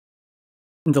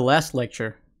In the last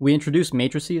lecture, we introduced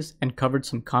matrices and covered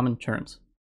some common terms.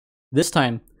 This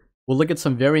time, we'll look at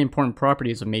some very important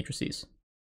properties of matrices.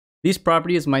 These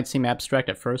properties might seem abstract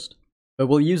at first, but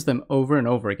we'll use them over and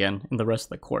over again in the rest of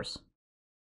the course.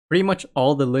 Pretty much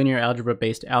all the linear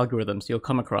algebra-based algorithms you'll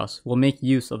come across will make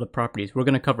use of the properties we're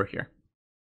going to cover here.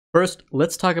 First,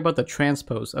 let's talk about the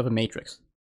transpose of a matrix.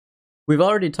 We've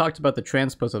already talked about the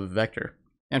transpose of a vector,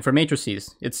 and for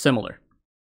matrices, it's similar.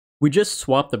 We just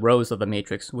swap the rows of the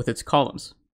matrix with its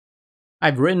columns.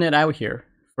 I've written it out here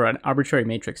for an arbitrary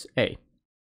matrix A.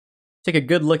 Take a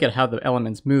good look at how the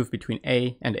elements move between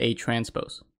A and A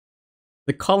transpose.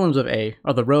 The columns of A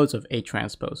are the rows of A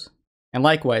transpose, and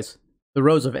likewise, the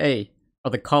rows of A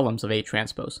are the columns of A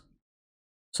transpose.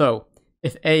 So,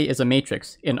 if A is a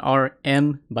matrix in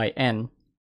Rm by n,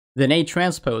 then A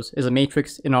transpose is a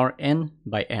matrix in Rn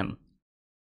by m.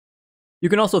 You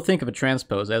can also think of a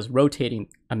transpose as rotating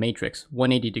a matrix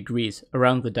 180 degrees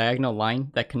around the diagonal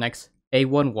line that connects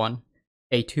A11,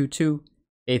 A22,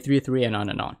 A33, and on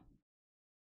and on.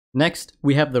 Next,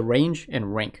 we have the range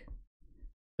and rank.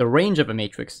 The range of a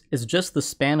matrix is just the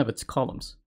span of its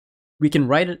columns. We can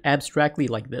write it abstractly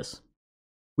like this.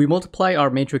 We multiply our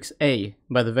matrix A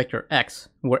by the vector x,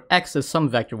 where x is some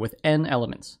vector with n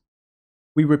elements.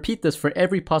 We repeat this for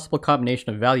every possible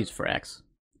combination of values for x.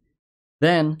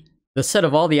 Then, the set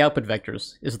of all the output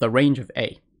vectors is the range of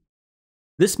A.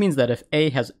 This means that if A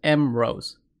has m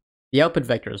rows, the output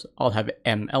vectors all have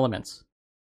m elements.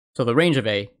 So the range of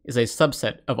A is a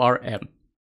subset of Rm.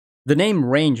 The name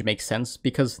range makes sense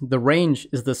because the range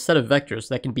is the set of vectors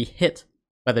that can be hit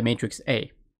by the matrix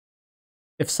A.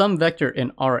 If some vector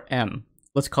in Rm,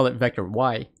 let's call it vector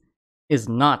y, is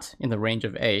not in the range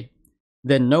of A,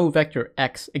 then no vector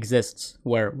x exists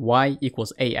where y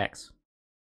equals ax.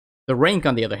 The rank,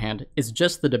 on the other hand, is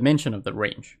just the dimension of the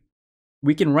range.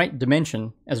 We can write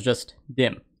dimension as just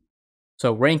dim.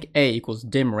 So rank A equals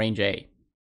dim range A.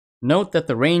 Note that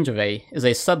the range of A is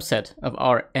a subset of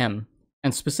Rm,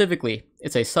 and specifically,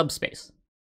 it's a subspace.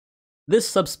 This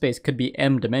subspace could be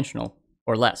m-dimensional,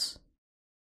 or less.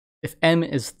 If m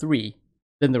is 3,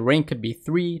 then the rank could be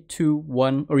 3, 2,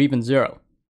 1, or even 0.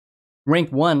 Rank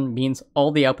 1 means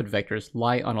all the output vectors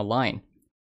lie on a line,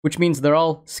 which means they're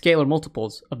all scalar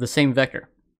multiples of the same vector.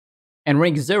 And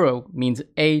rank 0 means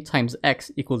A times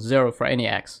x equals 0 for any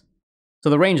x. So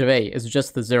the range of A is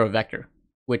just the 0 vector,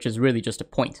 which is really just a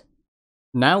point.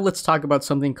 Now let's talk about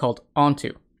something called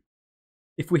onto.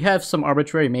 If we have some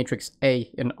arbitrary matrix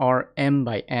A in Rm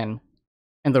by n,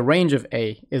 and the range of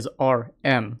A is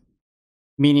Rm,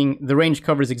 meaning the range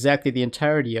covers exactly the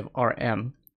entirety of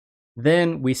Rm,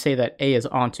 then we say that A is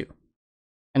onto.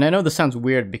 And I know this sounds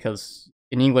weird because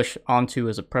in English, onto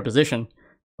is a preposition,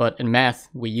 but in math,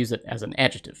 we use it as an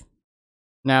adjective.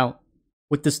 Now,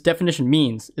 what this definition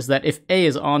means is that if A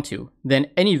is onto, then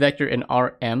any vector in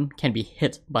Rm can be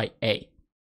hit by A.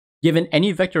 Given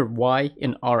any vector y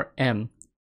in Rm,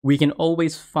 we can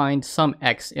always find some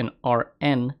x in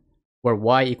Rn where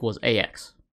y equals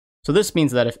ax. So this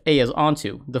means that if A is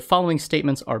onto, the following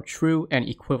statements are true and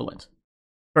equivalent.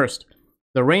 First,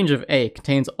 the range of A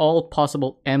contains all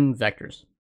possible m vectors.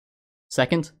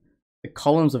 Second, the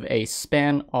columns of A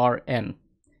span Rm.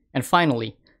 And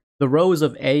finally, the rows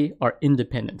of A are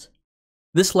independent.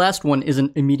 This last one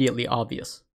isn't immediately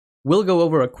obvious. We'll go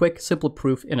over a quick, simple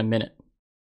proof in a minute.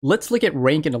 Let's look at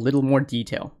rank in a little more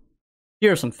detail.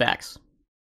 Here are some facts.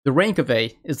 The rank of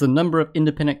A is the number of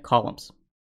independent columns.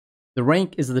 The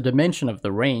rank is the dimension of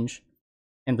the range,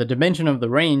 and the dimension of the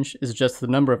range is just the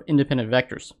number of independent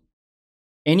vectors.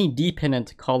 Any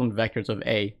dependent column vectors of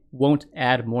A won't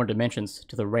add more dimensions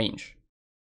to the range.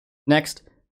 Next,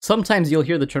 sometimes you'll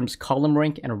hear the terms column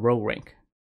rank and row rank.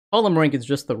 Column rank is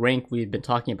just the rank we've been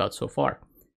talking about so far.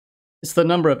 It's the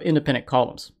number of independent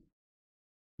columns.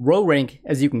 Row rank,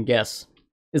 as you can guess,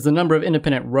 is the number of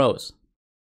independent rows.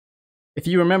 If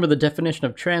you remember the definition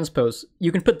of transpose,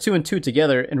 you can put 2 and 2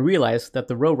 together and realize that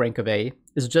the row rank of A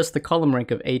is just the column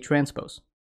rank of A transpose.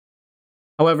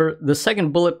 However, the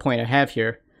second bullet point I have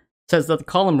here says that the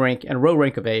column rank and row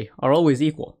rank of A are always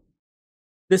equal.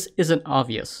 This isn't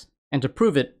obvious, and to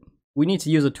prove it, we need to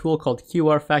use a tool called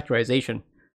QR factorization,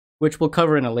 which we'll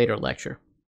cover in a later lecture.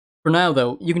 For now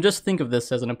though, you can just think of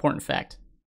this as an important fact.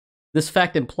 This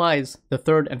fact implies the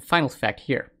third and final fact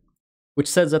here, which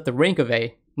says that the rank of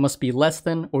A must be less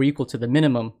than or equal to the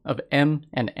minimum of m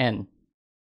and n.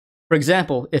 For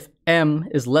example, if m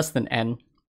is less than n,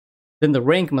 then the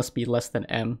rank must be less than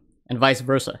m, and vice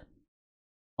versa.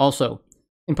 Also,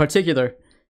 in particular,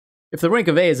 if the rank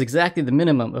of A is exactly the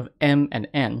minimum of m and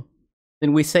n,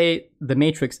 then we say the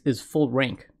matrix is full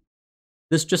rank.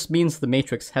 This just means the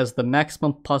matrix has the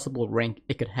maximum possible rank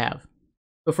it could have.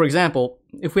 So for example,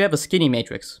 if we have a skinny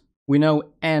matrix, we know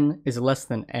n is less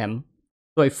than m,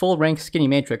 so a full rank skinny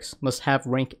matrix must have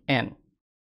rank n.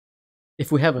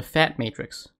 If we have a fat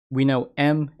matrix, we know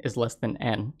m is less than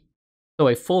n, so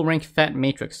a full rank fat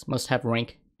matrix must have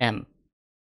rank m.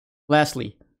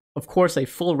 Lastly, of course a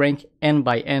full rank n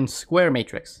by n square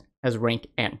matrix has rank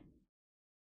n.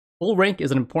 Full rank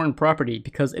is an important property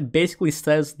because it basically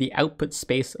says the output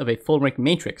space of a full rank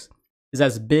matrix is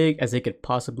as big as it could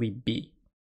possibly be.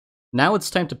 Now it's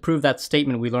time to prove that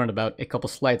statement we learned about a couple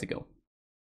slides ago.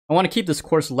 I want to keep this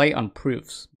course light on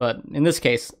proofs, but in this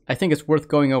case, I think it's worth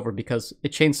going over because it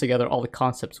chains together all the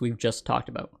concepts we've just talked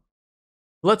about.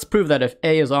 Let's prove that if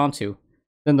A is onto,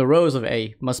 then the rows of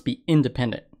A must be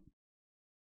independent.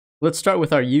 Let's start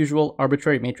with our usual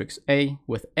arbitrary matrix A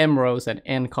with m rows and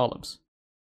n columns.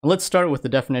 And let's start with the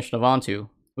definition of onto,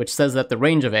 which says that the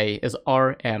range of A is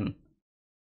Rm.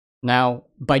 Now,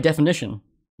 by definition,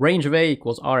 range of A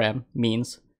equals Rm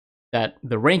means that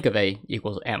the rank of A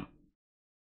equals m.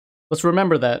 Let's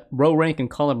remember that row rank and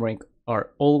column rank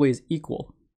are always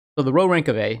equal, so the row rank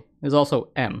of A is also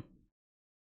m.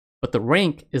 But the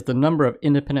rank is the number of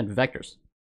independent vectors.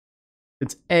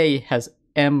 Since A has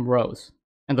m rows,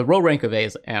 and the row rank of A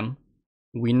is m,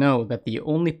 we know that the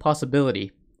only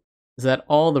possibility is that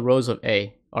all the rows of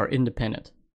A are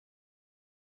independent.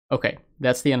 Okay,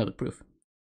 that's the end of the proof.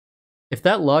 If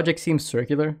that logic seems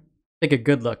circular, take a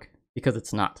good look, because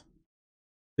it's not.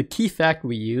 The key fact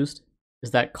we used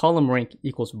is that column rank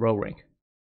equals row rank.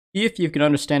 See if you can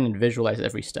understand and visualize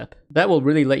every step. That will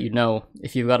really let you know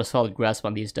if you've got a solid grasp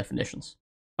on these definitions.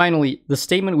 Finally, the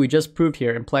statement we just proved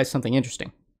here implies something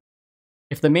interesting.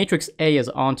 If the matrix A is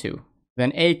onto,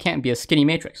 then A can't be a skinny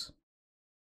matrix.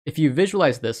 If you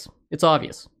visualize this, it's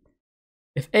obvious.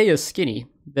 If A is skinny,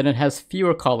 then it has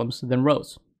fewer columns than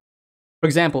rows. For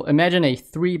example, imagine a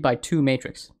 3 by 2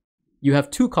 matrix. You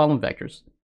have 2 column vectors,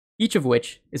 each of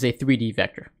which is a 3D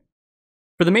vector.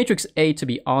 For the matrix A to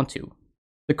be onto,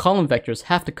 the column vectors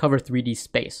have to cover 3D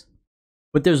space.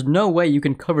 But there's no way you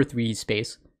can cover 3D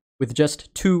space with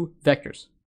just 2 vectors.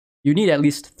 You need at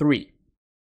least 3.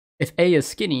 If A is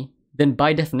skinny, then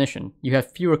by definition, you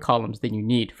have fewer columns than you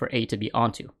need for A to be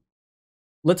onto.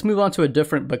 Let's move on to a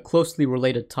different but closely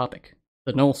related topic,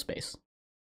 the null space.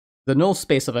 The null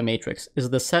space of a matrix is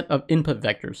the set of input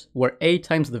vectors where A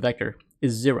times the vector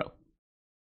is 0.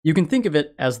 You can think of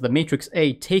it as the matrix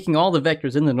A taking all the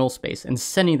vectors in the null space and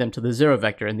sending them to the 0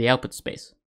 vector in the output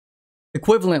space.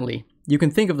 Equivalently, you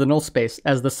can think of the null space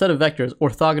as the set of vectors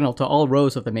orthogonal to all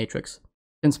rows of the matrix,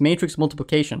 since matrix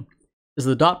multiplication is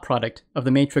the dot product of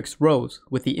the matrix rows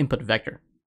with the input vector.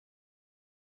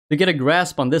 To get a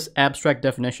grasp on this abstract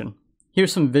definition,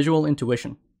 here's some visual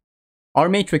intuition. Our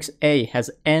matrix A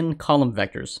has n column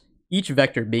vectors, each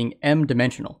vector being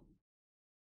m-dimensional.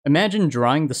 Imagine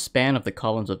drawing the span of the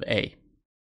columns of A.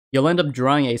 You'll end up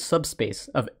drawing a subspace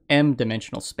of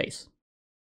m-dimensional space.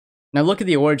 Now look at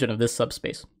the origin of this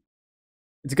subspace.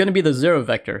 It's going to be the 0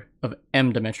 vector of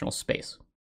m-dimensional space.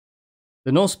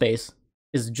 The null space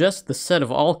is just the set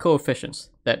of all coefficients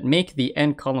that make the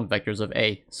n column vectors of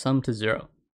A sum to 0.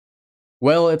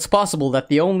 Well, it's possible that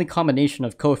the only combination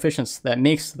of coefficients that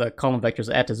makes the column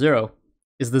vectors add to 0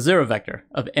 is the 0 vector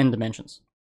of n dimensions.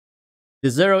 The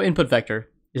 0 input vector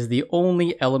is the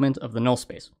only element of the null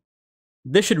space.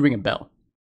 This should ring a bell.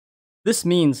 This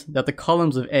means that the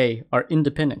columns of A are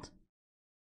independent.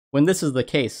 When this is the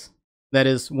case, that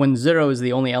is, when 0 is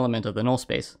the only element of the null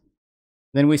space,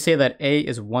 then we say that A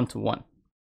is 1-to-1.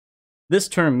 This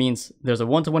term means there's a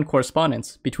 1-to-1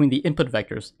 correspondence between the input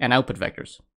vectors and output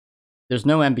vectors. There's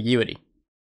no ambiguity.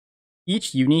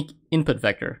 Each unique input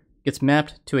vector gets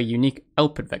mapped to a unique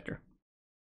output vector.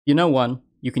 If you know one,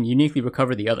 you can uniquely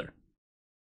recover the other.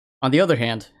 On the other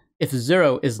hand, if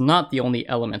 0 is not the only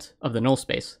element of the null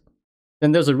space,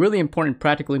 then there's a really important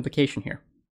practical implication here.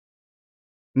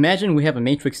 Imagine we have a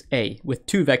matrix A with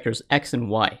 2 vectors x and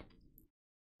y.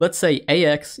 Let's say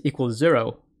AX equals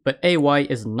 0, but AY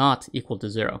is not equal to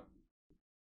 0.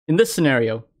 In this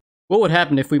scenario, what would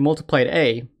happen if we multiplied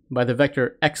A by the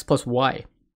vector x plus y?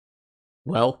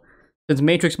 Well, since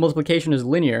matrix multiplication is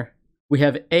linear, we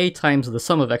have A times the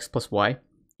sum of x plus y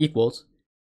equals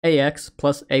AX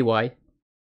plus AY,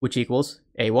 which equals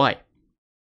AY.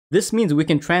 This means we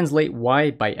can translate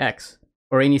y by x,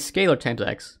 or any scalar times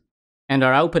x, and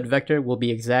our output vector will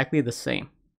be exactly the same.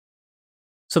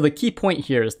 So the key point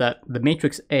here is that the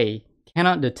matrix A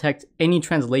cannot detect any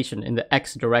translation in the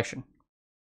x direction.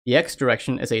 The x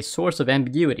direction is a source of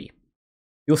ambiguity.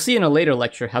 You'll see in a later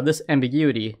lecture how this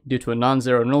ambiguity, due to a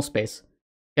non-zero null space,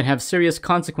 can have serious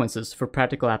consequences for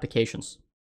practical applications.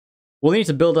 We'll need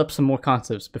to build up some more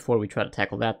concepts before we try to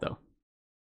tackle that though.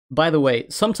 By the way,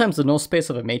 sometimes the null space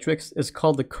of a matrix is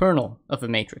called the kernel of a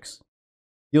matrix.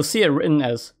 You'll see it written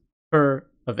as per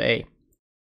of A.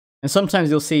 And sometimes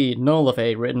you'll see null of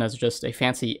A written as just a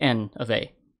fancy n of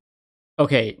A.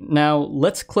 Okay, now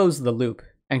let's close the loop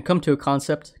and come to a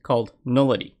concept called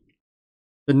nullity.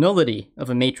 The nullity of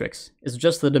a matrix is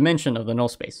just the dimension of the null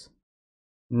space.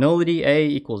 Nullity A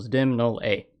equals dim null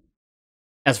A.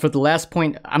 As for the last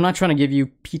point, I'm not trying to give you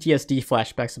PTSD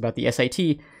flashbacks about the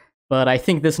SAT, but I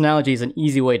think this analogy is an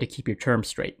easy way to keep your terms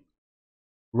straight.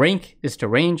 Rank is to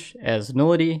range, as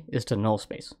nullity is to null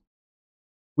space.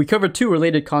 We covered two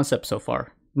related concepts so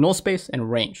far, null space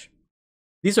and range.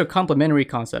 These are complementary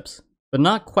concepts, but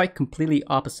not quite completely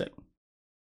opposite.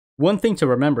 One thing to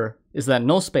remember is that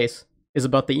null space is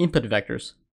about the input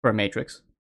vectors for a matrix,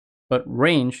 but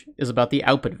range is about the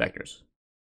output vectors.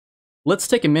 Let's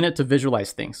take a minute to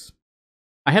visualize things.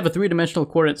 I have a three-dimensional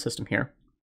coordinate system here.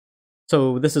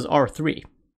 So this is R3.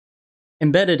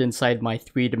 Embedded inside my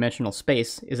three-dimensional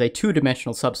space is a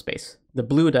two-dimensional subspace, the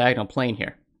blue diagonal plane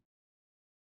here.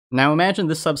 Now imagine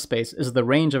this subspace is the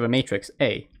range of a matrix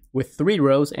A, with 3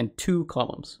 rows and 2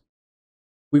 columns.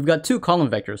 We've got 2 column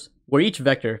vectors, where each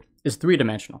vector is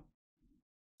 3-dimensional.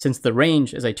 Since the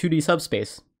range is a 2D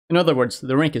subspace, in other words,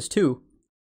 the rank is 2,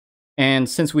 and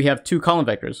since we have 2 column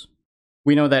vectors,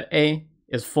 we know that A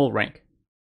is full rank.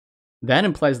 That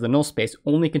implies the null space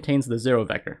only contains the 0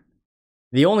 vector.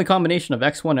 The only combination of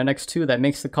x1 and x2 that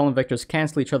makes the column vectors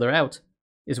cancel each other out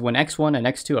is when x1 and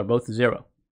x2 are both 0.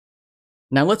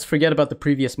 Now let's forget about the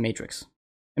previous matrix.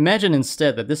 Imagine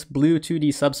instead that this blue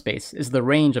 2D subspace is the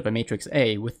range of a matrix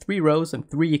A with 3 rows and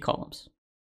 3 columns.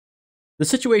 The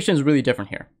situation is really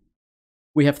different here.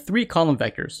 We have 3 column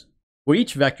vectors, where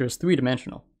each vector is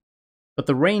 3-dimensional. But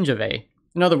the range of A,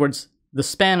 in other words, the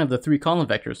span of the 3 column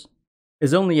vectors,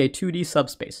 is only a 2D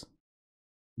subspace.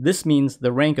 This means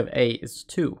the rank of A is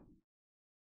 2.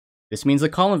 This means the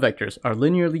column vectors are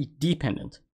linearly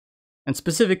dependent, and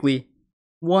specifically,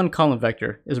 one column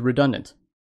vector is redundant.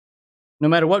 No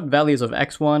matter what values of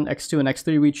x1, x2, and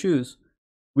x3 we choose,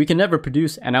 we can never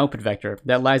produce an output vector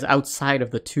that lies outside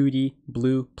of the 2D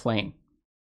blue plane.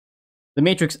 The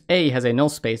matrix A has a null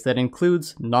space that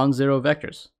includes non-zero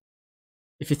vectors.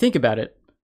 If you think about it,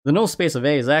 the null space of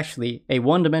A is actually a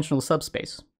one-dimensional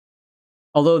subspace.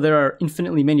 Although there are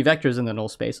infinitely many vectors in the null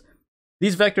space,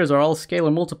 these vectors are all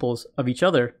scalar multiples of each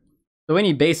other, so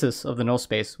any basis of the null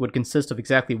space would consist of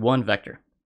exactly one vector.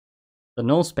 The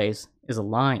null space is a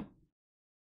line.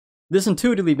 This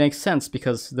intuitively makes sense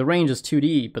because the range is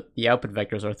 2D, but the output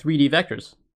vectors are 3D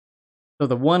vectors. So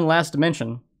the one last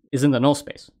dimension is in the null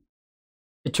space.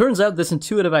 It turns out this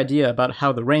intuitive idea about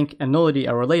how the rank and nullity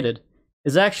are related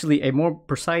is actually a more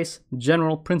precise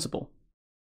general principle.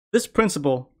 This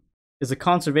principle is the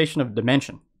conservation of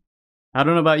dimension. I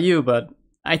don't know about you, but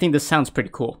I think this sounds pretty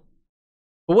cool.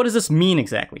 But what does this mean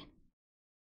exactly?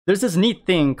 There's this neat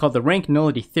thing called the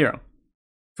rank-nullity theorem.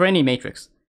 For any matrix,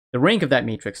 the rank of that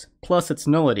matrix plus its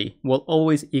nullity will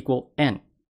always equal n,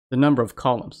 the number of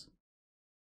columns.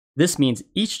 This means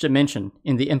each dimension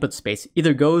in the input space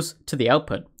either goes to the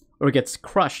output or gets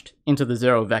crushed into the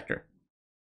 0 vector.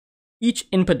 Each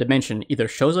input dimension either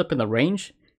shows up in the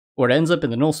range or it ends up in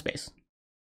the null space.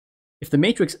 If the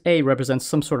matrix A represents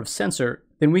some sort of sensor,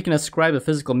 then we can ascribe a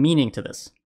physical meaning to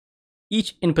this.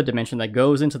 Each input dimension that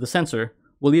goes into the sensor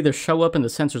will either show up in the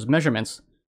sensor's measurements,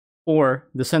 or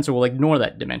the sensor will ignore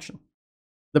that dimension.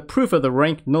 The proof of the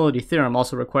rank-nullity theorem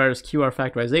also requires QR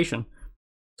factorization,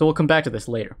 so we'll come back to this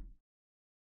later.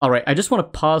 Alright, I just want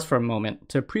to pause for a moment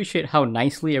to appreciate how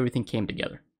nicely everything came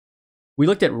together. We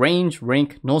looked at range,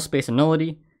 rank, null space, and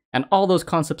nullity, and all those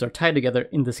concepts are tied together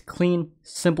in this clean,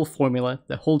 simple formula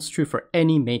that holds true for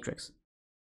any matrix.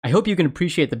 I hope you can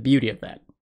appreciate the beauty of that.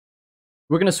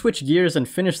 We're going to switch gears and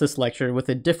finish this lecture with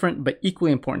a different but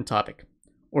equally important topic,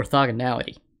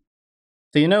 orthogonality.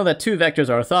 So you know that 2 vectors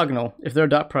are orthogonal if their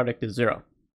dot product is 0.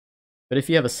 But if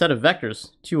you have a set of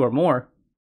vectors, 2 or more,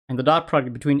 and the dot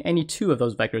product between any 2 of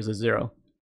those vectors is 0,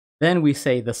 then we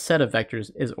say the set of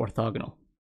vectors is orthogonal.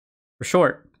 For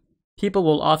short, people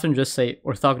will often just say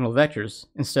orthogonal vectors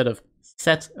instead of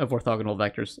set of orthogonal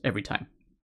vectors every time.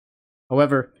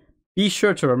 However, be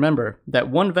sure to remember that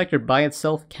one vector by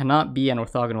itself cannot be an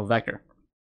orthogonal vector.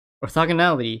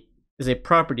 Orthogonality is a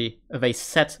property of a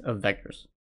set of vectors.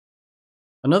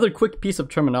 Another quick piece of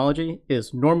terminology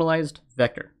is normalized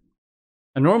vector.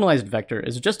 A normalized vector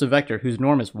is just a vector whose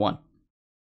norm is 1.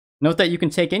 Note that you can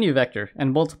take any vector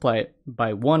and multiply it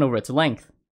by 1 over its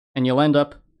length, and you'll end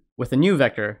up with a new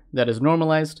vector that is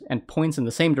normalized and points in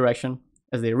the same direction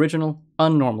as the original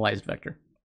unnormalized vector.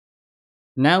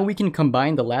 Now we can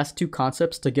combine the last two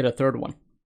concepts to get a third one.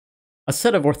 A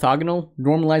set of orthogonal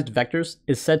normalized vectors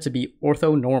is said to be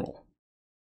orthonormal.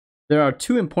 There are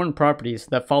two important properties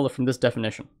that follow from this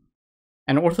definition.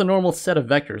 An orthonormal set of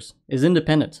vectors is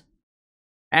independent.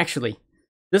 Actually,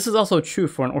 this is also true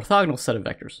for an orthogonal set of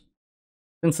vectors.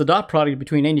 Since the dot product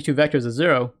between any two vectors is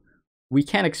 0, we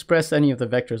can't express any of the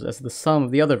vectors as the sum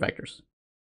of the other vectors.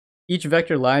 Each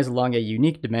vector lies along a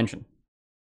unique dimension.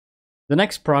 The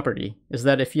next property is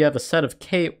that if you have a set of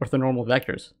k orthonormal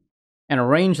vectors, and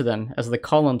arrange them as the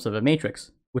columns of a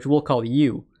matrix, which we'll call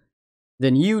U,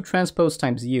 then U transpose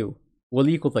times U will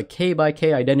equal the k by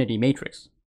k identity matrix.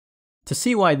 To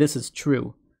see why this is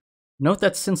true, note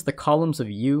that since the columns of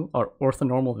U are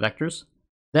orthonormal vectors,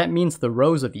 that means the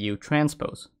rows of U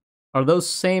transpose are those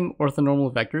same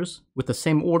orthonormal vectors with the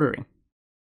same ordering.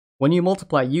 When you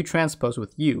multiply U transpose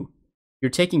with U,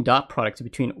 you're taking dot products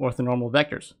between orthonormal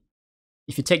vectors.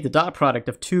 If you take the dot product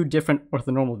of two different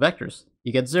orthonormal vectors,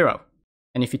 you get 0.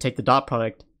 And if you take the dot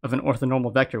product of an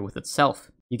orthonormal vector with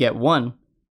itself, you get 1,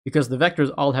 because the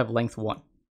vectors all have length 1.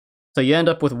 So you end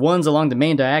up with 1s along the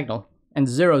main diagonal, and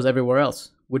 0s everywhere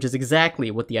else, which is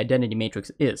exactly what the identity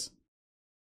matrix is.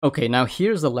 Okay, now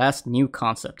here's the last new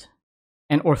concept.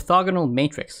 An orthogonal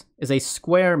matrix is a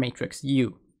square matrix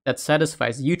U that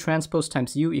satisfies U transpose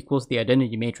times U equals the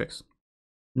identity matrix.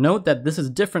 Note that this is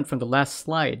different from the last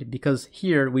slide because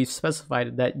here we've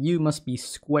specified that U must be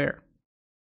square.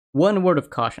 One word of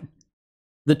caution.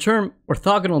 The term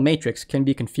orthogonal matrix can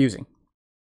be confusing.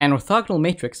 An orthogonal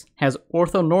matrix has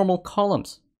orthonormal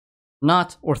columns,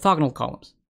 not orthogonal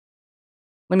columns.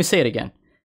 Let me say it again.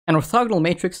 An orthogonal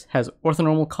matrix has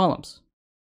orthonormal columns.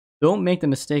 Don't make the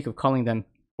mistake of calling them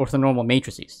orthonormal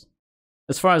matrices.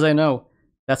 As far as I know,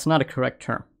 that's not a correct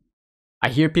term. I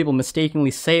hear people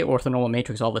mistakenly say orthonormal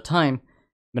matrix all the time,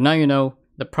 but now you know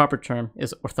the proper term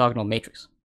is orthogonal matrix.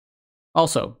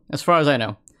 Also, as far as I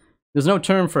know, there's no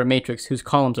term for a matrix whose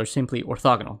columns are simply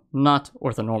orthogonal, not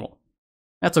orthonormal.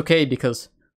 That's okay because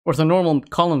orthonormal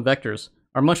column vectors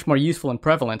are much more useful and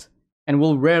prevalent, and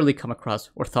we'll rarely come across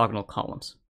orthogonal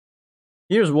columns.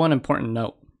 Here's one important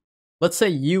note. Let's say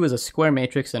U is a square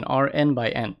matrix in Rn by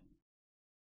n.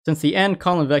 Since the n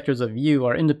column vectors of U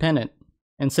are independent,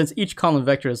 and since each column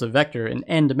vector is a vector in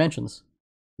n dimensions,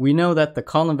 we know that the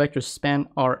column vectors span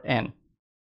Rn.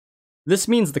 This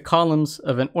means the columns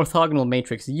of an orthogonal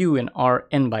matrix U in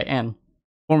Rn by n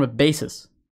form a basis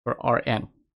for Rn.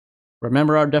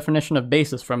 Remember our definition of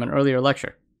basis from an earlier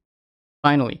lecture.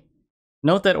 Finally,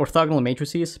 note that orthogonal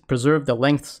matrices preserve the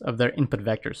lengths of their input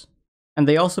vectors, and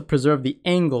they also preserve the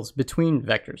angles between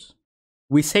vectors.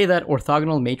 We say that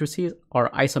orthogonal matrices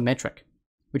are isometric,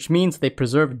 which means they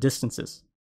preserve distances.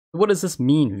 What does this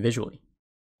mean visually?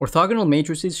 Orthogonal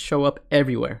matrices show up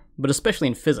everywhere, but especially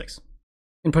in physics.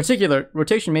 In particular,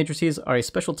 rotation matrices are a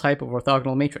special type of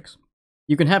orthogonal matrix.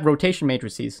 You can have rotation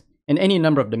matrices in any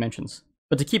number of dimensions,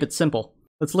 but to keep it simple,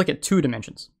 let's look at 2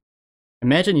 dimensions.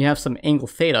 Imagine you have some angle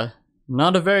theta,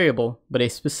 not a variable, but a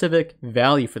specific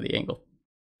value for the angle.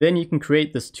 Then you can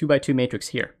create this 2 by 2 matrix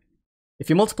here. If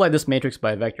you multiply this matrix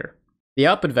by a vector, the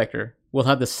output vector will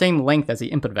have the same length as the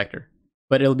input vector,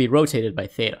 but it'll be rotated by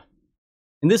theta.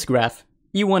 In this graph,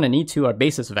 E1 and E2 are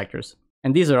basis vectors,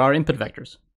 and these are our input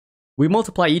vectors. We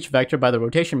multiply each vector by the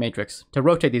rotation matrix to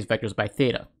rotate these vectors by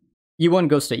theta. E1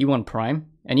 goes to E1 prime,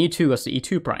 and E2 goes to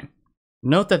E2 prime.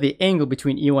 Note that the angle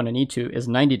between E1 and E2 is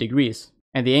 90 degrees,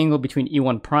 and the angle between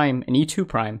E1 prime and E2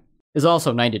 prime is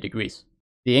also 90 degrees.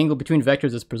 The angle between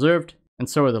vectors is preserved, and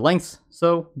so are the lengths,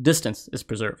 so distance is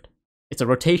preserved. It's a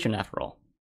rotation after all.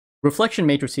 Reflection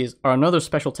matrices are another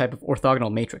special type of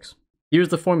orthogonal matrix. Here's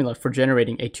the formula for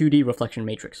generating a 2D reflection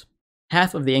matrix.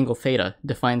 Half of the angle theta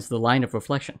defines the line of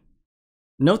reflection.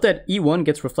 Note that E1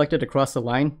 gets reflected across the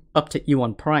line up to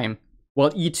E1 prime,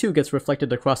 while E2 gets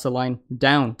reflected across the line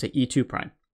down to E2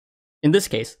 prime. In this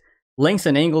case, lengths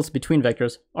and angles between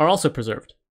vectors are also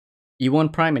preserved.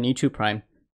 E1 prime and E2 prime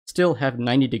still have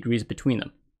 90 degrees between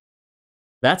them.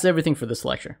 That's everything for this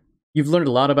lecture. You've learned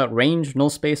a lot about range, null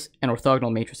space, and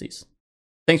orthogonal matrices.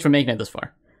 Thanks for making it this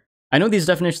far. I know these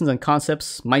definitions and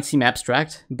concepts might seem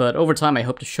abstract, but over time I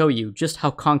hope to show you just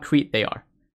how concrete they are.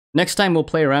 Next time we'll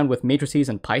play around with matrices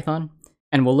in Python,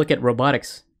 and we'll look at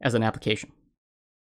robotics as an application.